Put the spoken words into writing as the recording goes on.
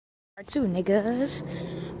Two niggas.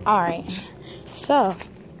 Alright, so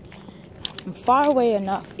I'm far away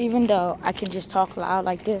enough, even though I can just talk loud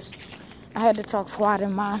like this. I had to talk quiet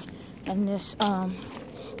in this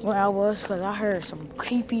where I was, because I heard some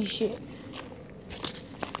creepy shit.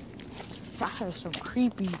 I heard some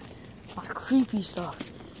creepy stuff.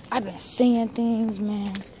 I've been saying things,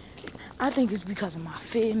 man. I think it's because of my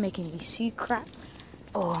fear making me see crap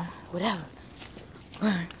or whatever.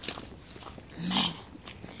 But man,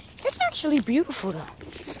 it's actually beautiful though.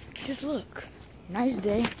 Just look. Nice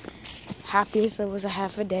day. Happiest it was a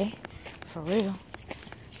half a day. For real.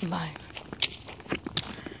 But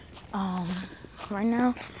right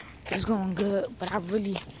now it's going good. But I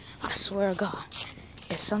swear to God,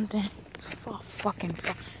 if something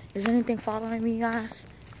is anything following me, guys?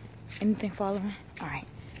 Anything following? Alright.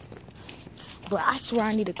 But I swear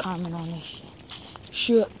I need to comment on this shit.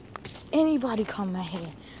 Should anybody come out here?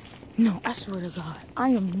 No, I swear to God, I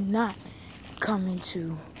am not coming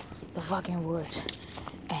to the fucking woods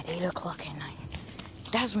at 8 o'clock at night.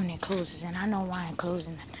 That's when it closes, and I know why I'm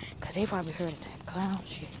closing it, because they probably heard of that clown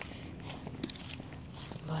shit.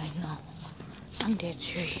 But no, I'm dead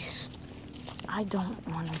serious. I don't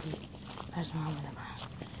want to be messing around with the clown.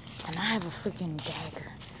 And I have a freaking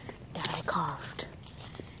dagger that I carved.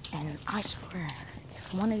 And I swear,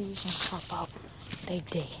 if one of these things pop out, they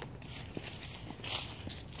dead.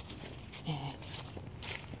 And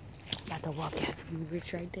about to walk after you,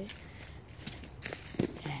 Rich, right there.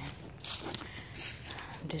 And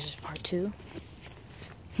this is part 2.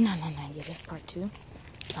 No, yeah, this is part 2.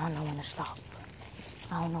 I don't know when to stop.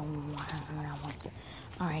 I don't know when I want to.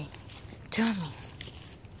 Alright, tell me.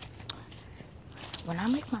 When I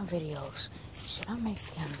make my videos, should I make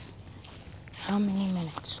them how many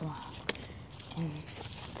minutes long? In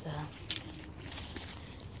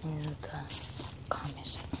the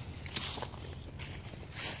comments.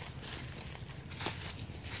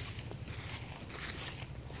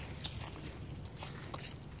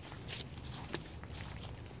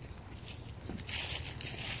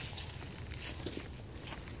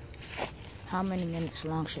 How many minutes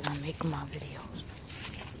long should I make my videos?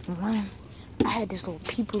 When I had this little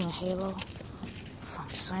people in Halo from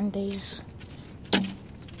Sundays.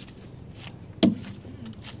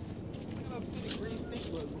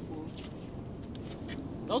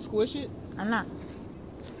 Don't squish it. I'm not.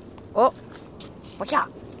 Oh, watch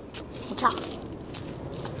out. Watch out.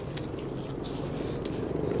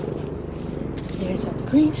 There's a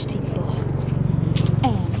green steeple.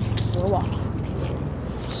 And we're walking.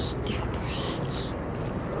 Sticker brats.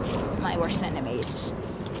 My worst enemies.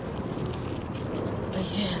 But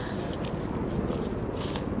yeah.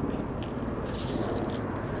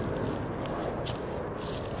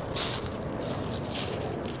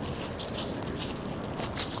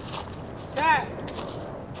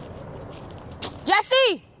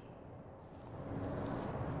 Jesse!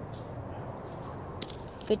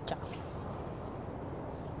 Good job.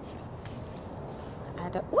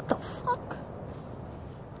 What the fuck?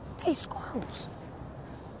 Hey, squirrels.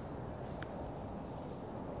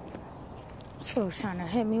 Squirrels trying to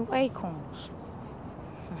hit me with acorns.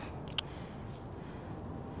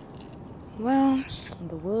 Well, in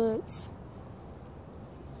the woods.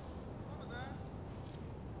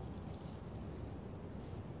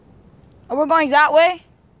 Oh, we're going that way?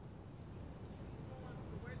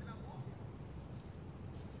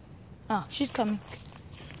 Oh, she's coming.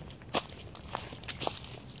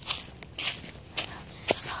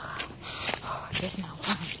 Oh, that's not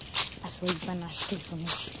fun. I swear you better not escape from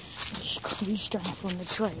this. You straying from the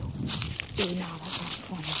trail. Yeah, no, that's not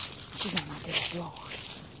funny. She's not out there slow.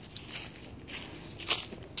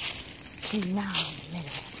 She's now in the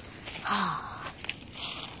middle. Ah,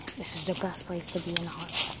 this is the best place to be in a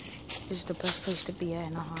horror. This is the best place to be at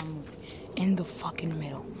in a horror movie. In the fucking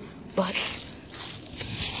middle. But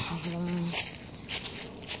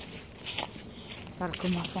gotta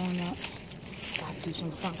put my phone up. Gotta do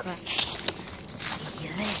some fun crap. See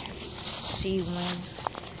you there. See you when.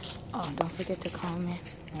 Oh, don't forget to comment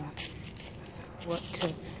on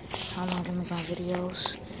how long to make my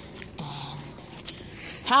videos and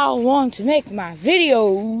how long to make my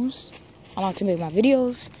videos. How long to make my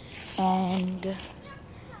videos and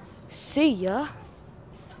see ya.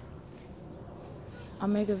 I'll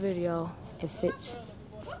make a video if it's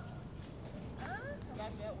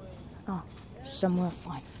somewhere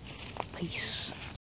fun. Peace.